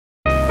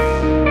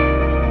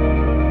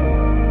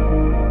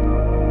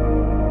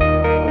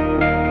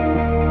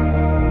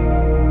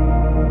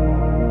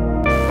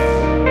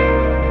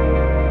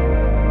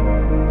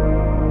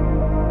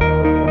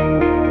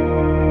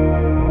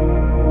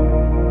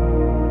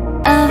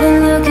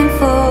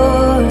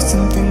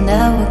something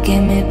that would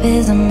give me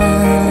peace of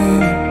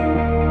mind.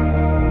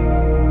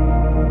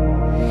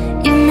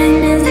 You make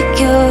me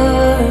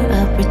insecure,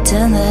 I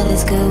pretend that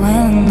it's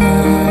going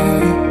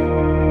on.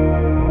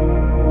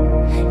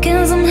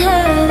 'Cause I'm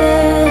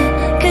hurting,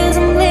 'cause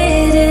I'm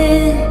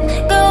bleeding,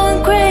 going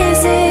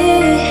crazy.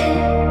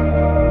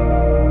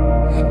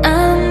 I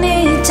don't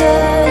need you,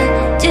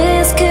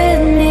 just cut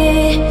me.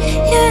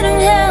 You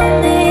don't help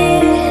me.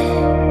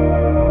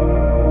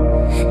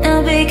 Now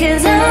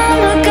because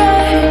I'm a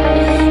girl,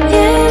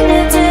 you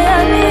need to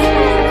help me.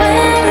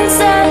 When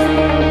inside,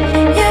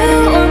 you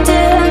want to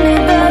help me,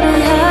 but I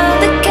have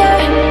the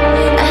care.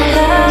 I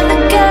have the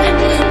care,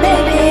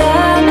 baby,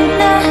 I'm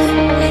enough,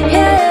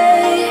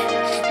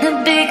 yeah. Now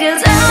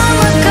because I'm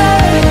a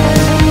girl,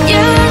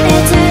 you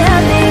need to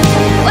help me.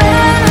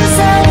 When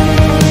inside,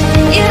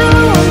 you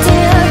want to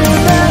help me,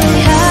 but I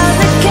have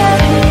the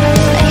care.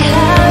 I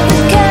have the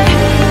care,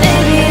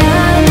 baby,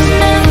 I'm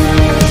enough,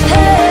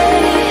 hey.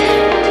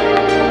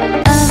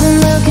 I've been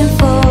looking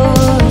for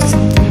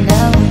something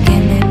that would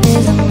give me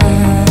peace of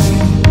mind.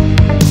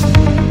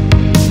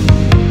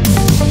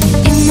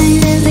 You make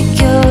me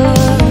insecure,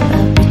 I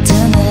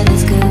pretend that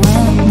it's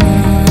going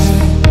on.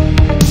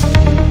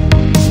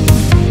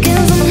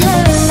 'Cause I'm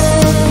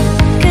hurting,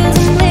 'cause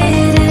I'm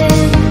bleeding,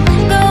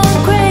 going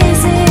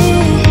crazy.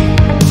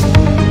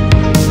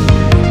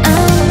 I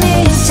don't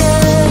need you,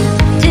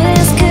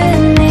 just cut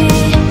me.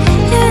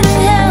 You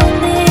don't help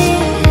me.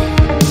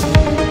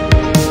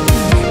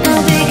 Now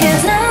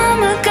because I'm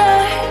a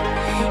girl,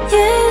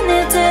 you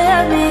need to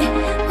help me.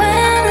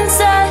 When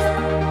inside,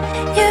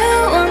 you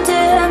want to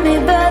help me,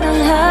 but I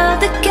have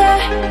the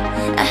care.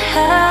 I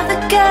have the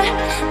care,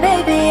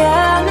 baby,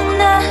 I'm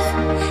enough,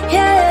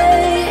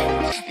 yeah.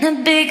 Now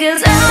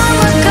because I'm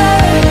a girl,